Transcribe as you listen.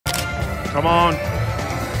Come on.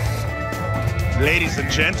 Ladies and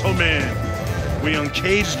gentlemen, we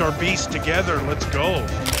uncaged our beast together. Let's go.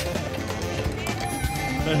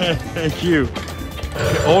 Thank you.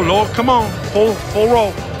 Oh, Lord, come on. Full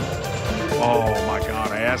row. Oh, my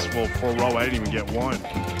God. I asked for full row. I didn't even get one.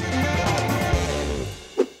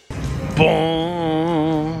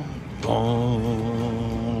 Boom,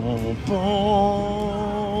 boom,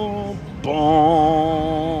 boom, boom.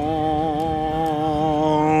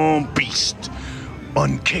 Beast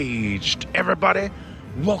uncaged. Everybody,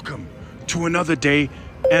 welcome to another day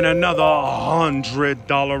and another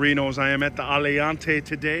 $100. I am at the Aliante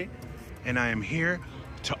today, and I am here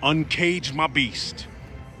to uncage my beast.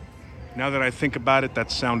 Now that I think about it,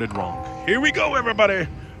 that sounded wrong. Here we go, everybody.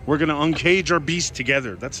 We're gonna uncage our beast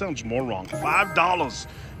together. That sounds more wrong. $5,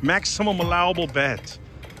 maximum allowable bet.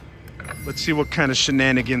 Let's see what kind of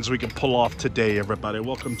shenanigans we can pull off today, everybody.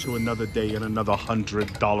 Welcome to another day and another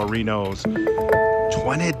 $100.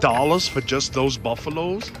 $20 for just those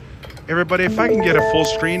buffaloes? Everybody, if I can get a full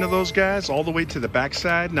screen of those guys all the way to the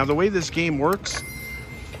backside. Now, the way this game works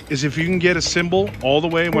is if you can get a symbol all the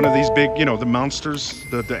way, one of these big, you know, the monsters,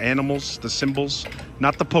 the animals, the symbols,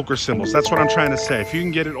 not the poker symbols. That's what I'm trying to say. If you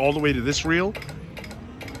can get it all the way to this reel,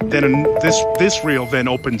 then this reel then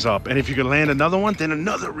opens up. And if you can land another one, then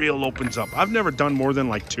another reel opens up. I've never done more than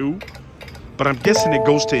like 2, but I'm guessing it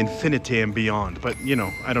goes to infinity and beyond. But, you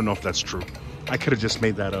know, I don't know if that's true. I could have just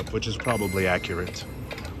made that up, which is probably accurate.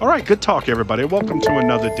 All right, good talk, everybody. Welcome to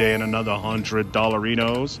another day and another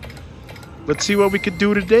 $100. Let's see what we could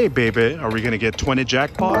do today, baby. Are we going to get 20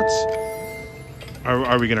 jackpots?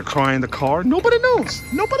 Are we going to cry in the car? Nobody knows.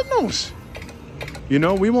 Nobody knows. You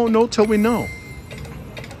know, we won't know till we know.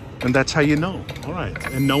 And that's how you know. All right.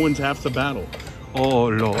 And no one's half the battle. Oh,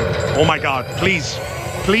 Lord. Oh, my God. Please.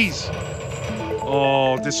 Please.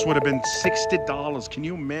 Oh, this would have been $60. Can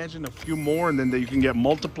you imagine a few more? And then you can get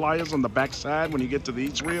multipliers on the backside when you get to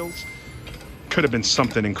these reels. Could have been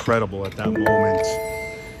something incredible at that moment.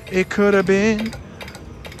 It could have been,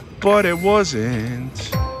 but it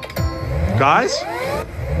wasn't. Guys,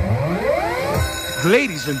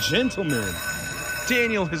 ladies and gentlemen,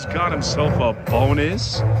 Daniel has got himself a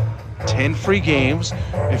bonus. 10 free games.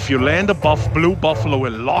 If you land a blue buffalo, it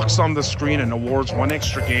locks on the screen and awards 1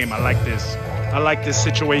 extra game. I like this. I like this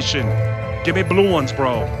situation. Give me blue ones,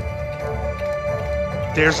 bro.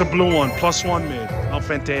 There's a blue one. +1 me. Oh,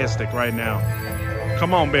 fantastic right now.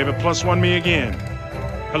 Come on, baby. +1 me again.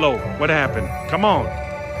 Hello, what happened? Come on.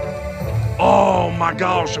 Oh my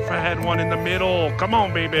gosh, if I had one in the middle. Come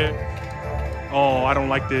on, baby. Oh, I don't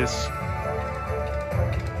like this.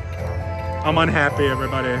 I'm unhappy,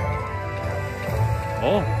 everybody.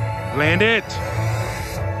 Oh, land it.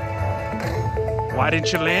 Why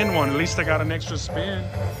didn't you land one? At least I got an extra spin.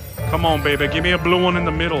 Come on, baby. Give me a blue one in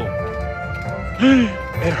the middle.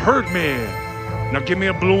 It hurt me. Now give me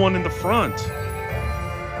a blue one in the front.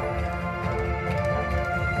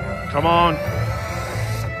 Come on.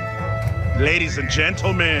 Ladies and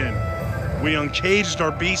gentlemen, we uncaged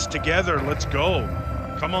our beast together. Let's go.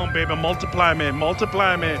 Come on, baby. Multiply me.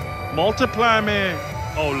 Multiply me. Multiply me.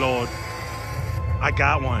 Oh, Lord. I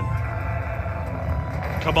got one.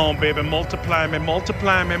 Come on, baby. Multiply me.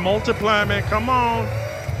 Multiply me. Multiply me. Come on.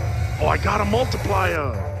 Oh, I got a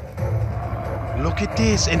multiplier. Look at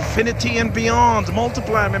this. Infinity and beyond.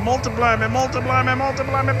 Multiply me. Multiply me. Multiply me.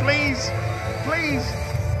 Multiply me. Please. Please.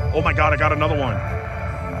 Oh my God, I got another one.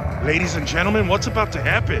 Ladies and gentlemen, what's about to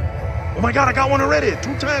happen? Oh my God, I got one already.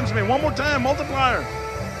 2 times, man. 1 more time, multiplier.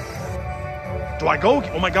 Do I go?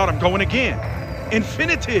 Oh my God, I'm going again.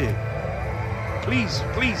 Infinity. Please,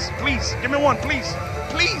 please, please. Give me one, please.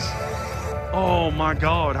 Please. Oh my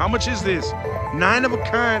God, how much is this? 9 of a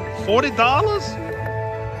kind, $40?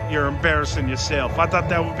 You're embarrassing yourself. I thought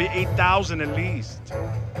that would be 8,000 at least.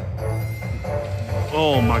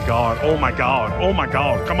 Oh my God, oh my God, oh my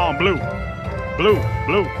God. Come on, blue. Blue,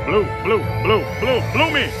 blue, blue, blue, blue, blue, blue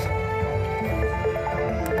me.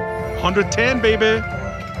 110, baby.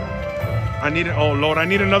 I need it. Oh Lord, I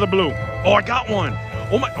need another blue. Oh, I got one.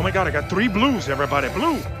 Oh my God, I got 3 blues, everybody.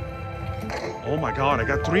 Blue. Oh my God, I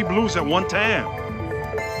got 3 blues at one time.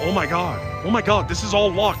 Oh my God. Oh my God, this is all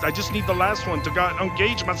locked. I just need the last one to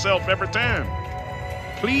uncage myself every time.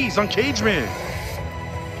 Please, uncage me.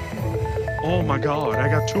 Oh my God, I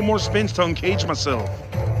got 2 more spins to uncage myself.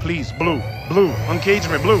 Please, blue, blue, uncage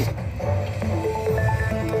me, blue.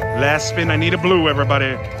 Last spin, I need a blue,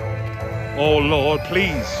 everybody. Oh Lord,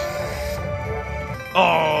 please.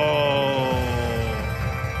 Oh.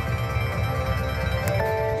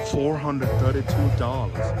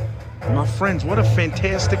 $432. My friends, what a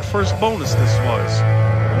fantastic first bonus this was.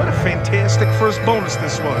 What a fantastic first bonus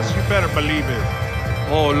this was. You better believe it.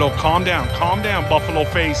 Oh, look, calm down, Buffalo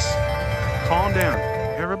face. Calm down.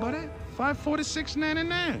 Everybody,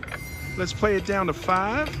 $546.99. Let's play it down to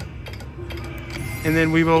 5. And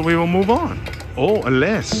then we will move on. Oh,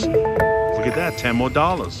 unless. Look at that, $10 more.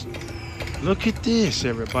 Look at this,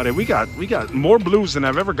 everybody. We got more blues than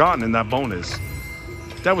I've ever gotten in that bonus.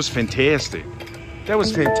 That was fantastic. That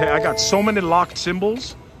was fantastic. I got so many locked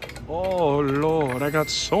symbols. Oh Lord, I got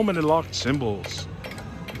so many locked symbols.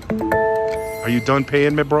 Are you done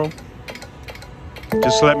paying me, bro?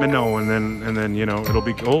 Just let me know, and then you know it'll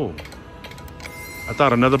be. Oh, I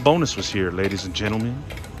thought another bonus was here, ladies and gentlemen.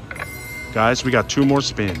 Guys, we got 2 more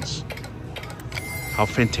spins. How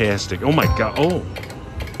fantastic! Oh my God! Oh,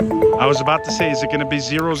 I was about to say, is it going to be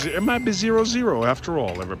 0-0? It might be 0-0 after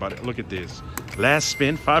all. Everybody, look at this. Last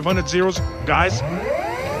spin, 500 zeros, guys.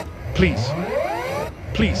 Please.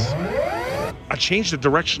 Please. I changed the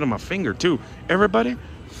direction of my finger too. Everybody,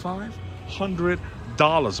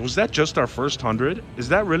 $500. Was that just our first 100? Is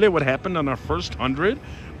that really what happened on our first 100?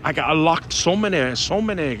 I locked so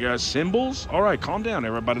many symbols. All right, calm down,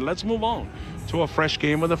 everybody. Let's move on to a fresh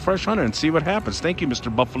game with a fresh 100 and see what happens. Thank you,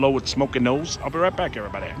 Mr. Buffalo with smoking nose. I'll be right back,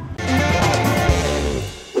 everybody.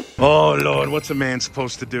 Oh Lord, what's a man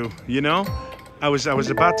supposed to do? You know, I was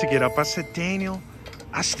about to get up. I said, Daniel,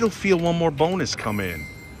 I still feel one more bonus come in.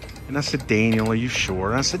 And I said, Daniel, are you sure?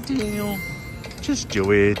 And I said, Daniel, just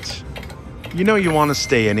do it. You know you want to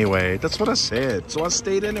stay anyway. That's what I said. So I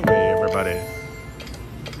stayed anyway, everybody.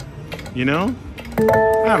 You know?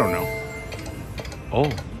 I don't know.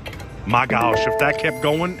 Oh, my gosh. If that kept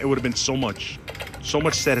going, it would have been so much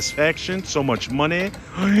satisfaction, so much money.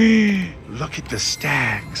 Look at the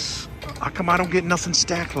stacks. How come I don't get nothing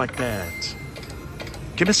stacked like that?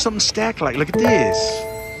 Give me something stacked like, look at this.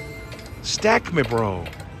 Stack me, bro.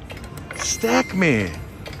 Stack me.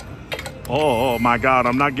 Oh my God,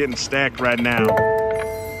 I'm not getting stacked right now.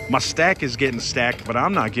 My stack is getting stacked, but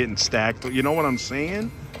I'm not getting stacked. You know what I'm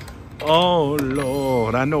saying? Oh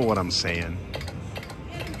Lord, I know what I'm saying.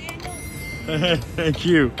 Thank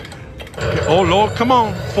you. Oh Lord, come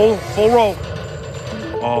on, full row.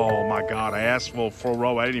 Oh my God, I asked for a full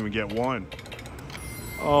row. I didn't even get one.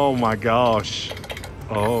 Oh my gosh.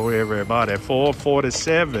 Oh, everybody,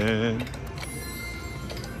 447.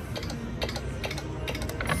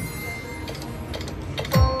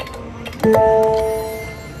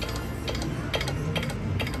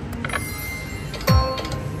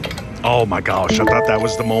 Oh my gosh, I thought that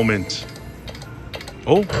was the moment.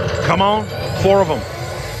 Oh, come on, 4 of them.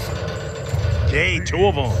 Yay, 2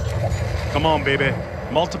 of them. Come on, baby.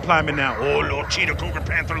 Multiply me now. Oh, Lord, cheetah, cougar,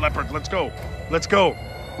 panther, leopard. Let's go. Let's go.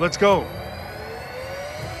 Let's go.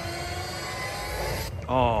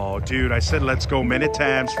 Oh, dude, I said let's go many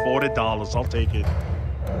times, $40. I'll take it.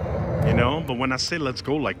 You know, but when I say let's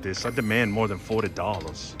go like this, I demand more than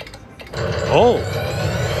 $40. Oh.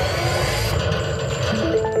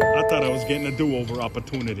 I thought I was getting a do-over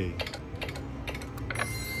opportunity.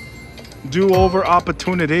 Do-over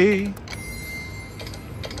opportunity.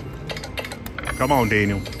 Come on,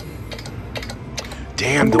 Daniel.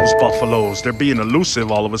 Damn, those buffaloes. They're being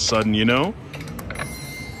elusive all of a sudden, you know?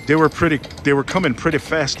 They were coming pretty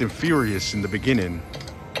fast and furious in the beginning.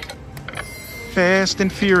 Fast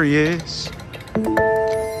and furious.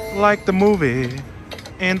 Like the movie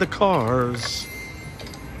and the cars.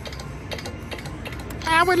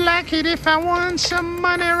 I would like it if I won some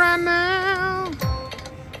money right now.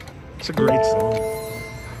 It's a great song.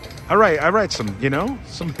 I write some, you know,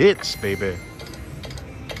 some hits, baby.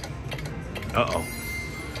 Uh-oh.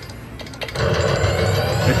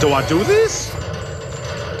 And do I do this?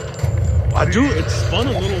 I do. It's spun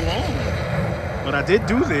a little long. But I did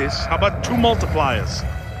do this. How about 2 multipliers?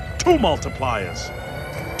 2 multipliers.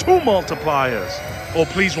 2 multipliers. Oh,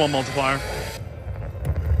 please, 1 multiplier.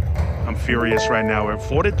 I'm furious right now. At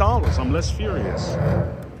 $40, I'm less furious.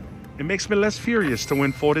 It makes me less furious to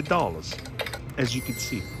win $40, as you can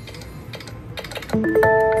see.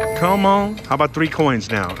 Come on. How about 3 coins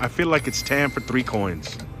now? I feel like it's time for 3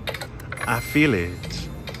 coins. I feel it.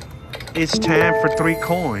 It's time for 3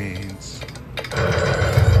 coins.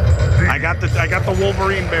 I got the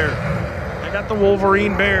Wolverine bear. I got the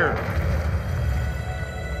Wolverine bear.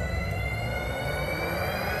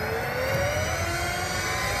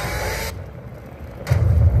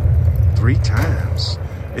 Three times.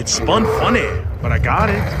 It spun funny, but I got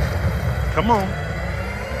it. Come on.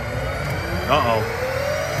 Uh-oh.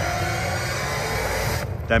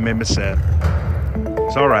 That made me sad.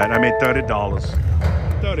 It's all right. I made $30.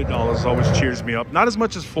 $30 always cheers me up. Not as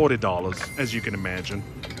much as $40, as you can imagine.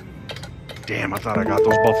 Damn, I thought I got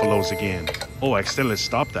those buffaloes again. Oh, I accidentally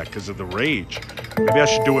stopped that because of the rage. Maybe I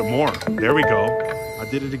should do it more. There we go. I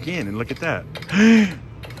did it again, and look at that.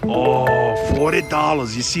 Oh,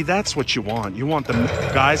 $40. You see, that's what you want. You want the...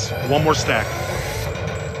 Guys, one more stack.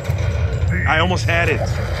 I almost had it.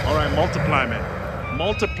 All right, multiply, man.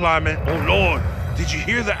 Multiply, man. Oh, Lord. Did you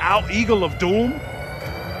hear the Eagle of Doom?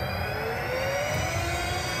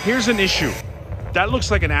 Here's an issue. That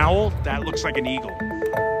looks like an owl. That looks like an eagle.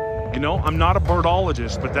 You know, I'm not a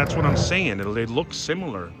birdologist, but that's what I'm saying. They look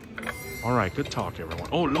similar. All right, good talk, everyone.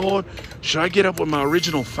 Oh, Lord. Should I get up with my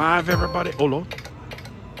original 5, everybody? Oh, Lord.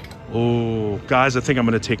 Oh, guys, I think I'm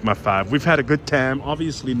going to take my 5. We've had a good time.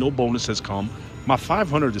 Obviously, no bonus has come. My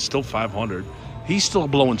 500 is still 500. He's still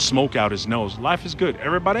blowing smoke out his nose. Life is good.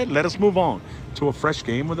 Everybody, let us move on to a fresh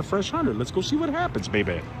game with a fresh 100. Let's go see what happens,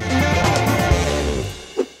 baby.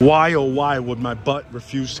 Why, oh, why would my butt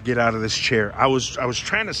refuse to get out of this chair? I was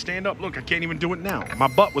trying to stand up. Look, I can't even do it now. My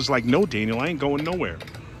butt was like, no, Daniel, I ain't going nowhere.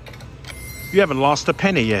 You haven't lost a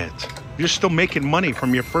penny yet. You're still making money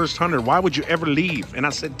from your first 100. Why would you ever leave? And I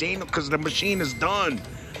said, Daniel, because the machine is done.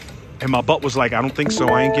 And my butt was like, I don't think so.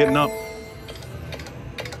 I ain't getting up.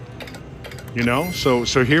 You know, so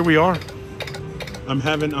here we are. I'm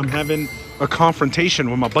having a confrontation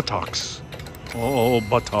with my buttocks. Oh,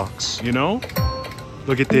 buttocks, you know?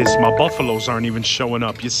 Look at this. My buffaloes aren't even showing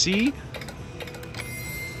up. You see?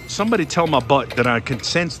 Somebody tell my butt that I can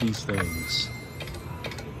sense these things.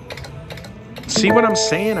 See what I'm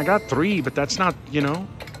saying? I got 3, but that's not, you know,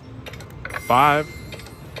 5.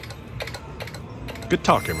 Good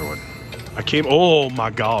talk, everyone. I came. Oh, my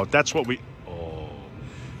God. That's what we...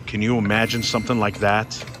 Can you imagine something like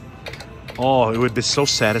that? Oh, it would be so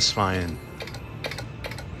satisfying.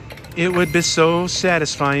 It would be so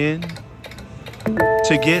satisfying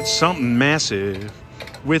to get something massive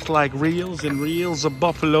with like reels and reels of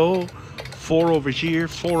buffalo. 4 over here,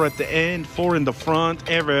 4 at the end, 4 in the front.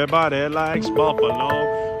 Everybody likes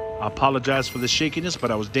buffalo. I apologize for the shakiness,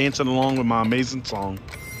 but I was dancing along with my amazing song.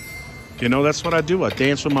 You know, that's what I do. I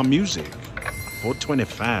dance with my music.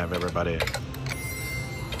 425, everybody.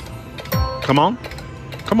 Come on.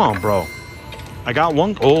 Come on, bro. I got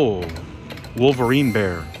one. Oh, Wolverine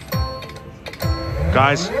bear.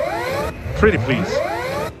 Guys, pretty please.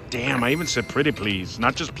 Damn, I even said pretty please.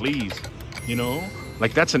 Not just please. You know?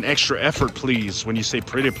 Like, that's an extra effort, please, when you say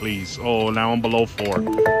pretty please. Oh, now I'm below 4.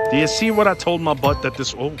 Do you see what I told my butt that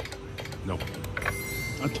this... Oh, no.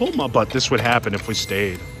 I told my butt this would happen if we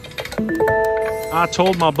stayed. I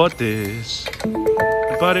told my butt this.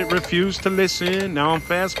 But it refused to listen. Now I'm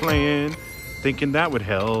fast playing. Thinking that would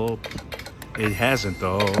help. It hasn't,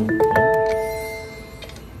 though.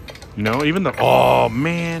 You know, even the... Oh,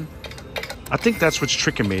 man. I think that's what's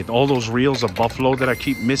tricking me. All those reels of buffalo that I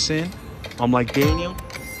keep missing. I'm like, Daniel,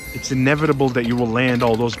 it's inevitable that you will land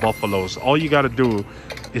all those buffaloes. All you got to do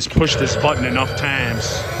is push this button enough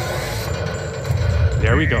times.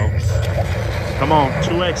 There we go. Come on.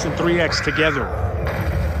 2X and 3X together.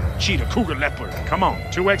 Cheetah, cougar, leopard. Come on.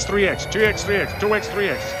 2X, 3X. 2X, 3X. 2X,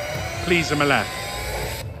 3X. Please, in my life.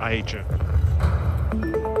 I hate you.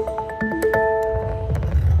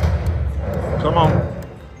 Come on.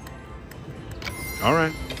 All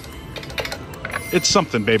right. It's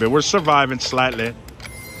something, baby. We're surviving slightly.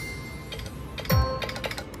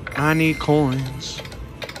 I need coins.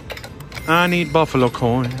 I need buffalo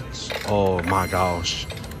coins. Oh my gosh.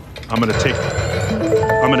 I'm gonna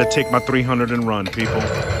take my 300 and run, people.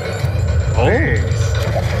 Oh.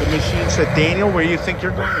 The machine said, Daniel, where do you think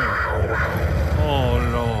you're going? Oh,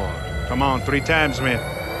 Lord. Come on, 3 times, man.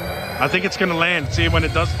 I think it's going to land. See when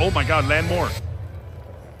it does. Oh, my God, land more.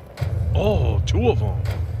 Oh, 2 of them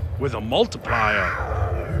with a multiplier.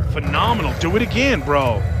 Phenomenal. Do it again,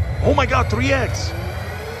 bro. Oh, my God, 3X.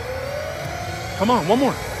 Come on, one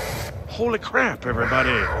more. Holy crap, everybody.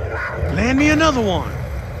 Land me another one.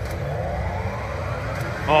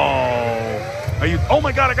 Oh. Are you? Oh,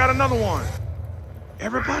 my God, I got another one.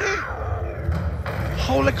 Everybody?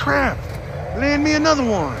 Holy crap. Land me another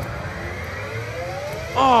one.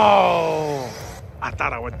 Oh. I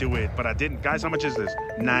thought I would do it, but I didn't. Guys, how much is this?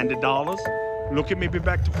 $90? Look at me be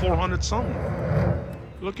back to 400 something.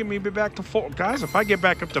 Look at me be back to 4. Guys, if I get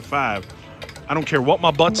back up to 5, I don't care what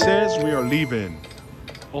my butt says, we are leaving.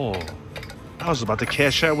 Oh. I was about to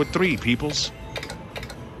cash out with 3, peoples.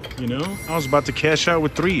 You know? I was about to cash out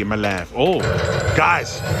with 3 in my life. Oh.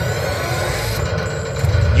 Guys.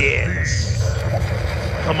 Yes.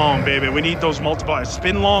 Come on, baby. We need those multipliers.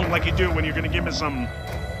 Spin long like you do when you're going to give me something.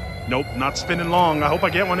 Nope, not spinning long. I hope I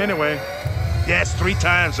get one anyway. Yes, 3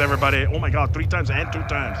 times, everybody. Oh, my God, 3 times and 2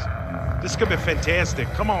 times. This could be fantastic.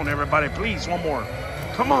 Come on, everybody. Please, one more.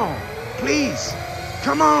 Come on. Please.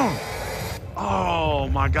 Come on. Oh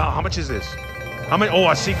my God, how much is this? How many? Oh,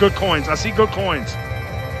 I see good coins. I see good coins.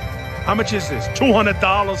 How much is this?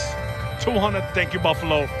 $200. 200. Thank you,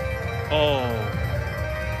 Buffalo. Oh,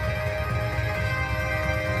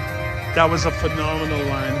 that was a phenomenal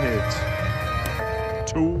line hit.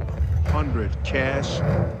 200 cash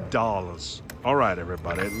dollars. All right,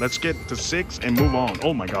 everybody, let's get to 6 and move on.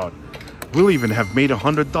 Oh my God, we'll even have made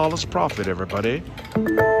 $100 profit, everybody.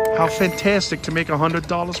 How fantastic to make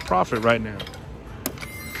 $100 profit right now.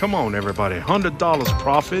 Come on, everybody. $100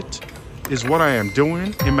 profit is what I am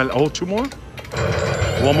doing. Oh, 2 more?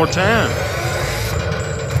 One more time.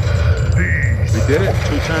 We did it.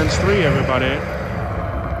 2 times 3, everybody.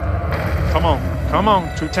 Come on. Come on.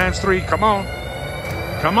 2 times 3. Come on.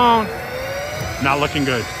 Come on. Not looking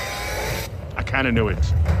good. I kind of knew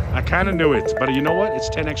it. I kind of knew it. But you know what? It's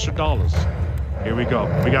 10 extra dollars. Here we go.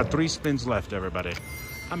 We got 3 spins left, everybody.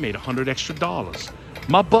 I made $100 extra.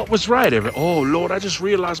 My butt was right. Oh, Lord, I just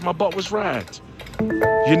realized my butt was right.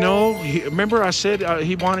 You know, remember I said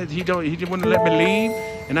he wouldn't let me leave?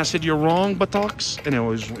 And I said, you're wrong, buttocks. And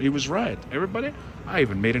he was right. Everybody, I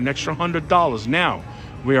even made an extra $100. Now,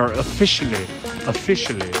 we are officially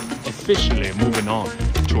moving on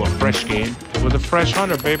to a fresh game with a fresh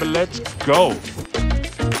 100, baby. Let's go.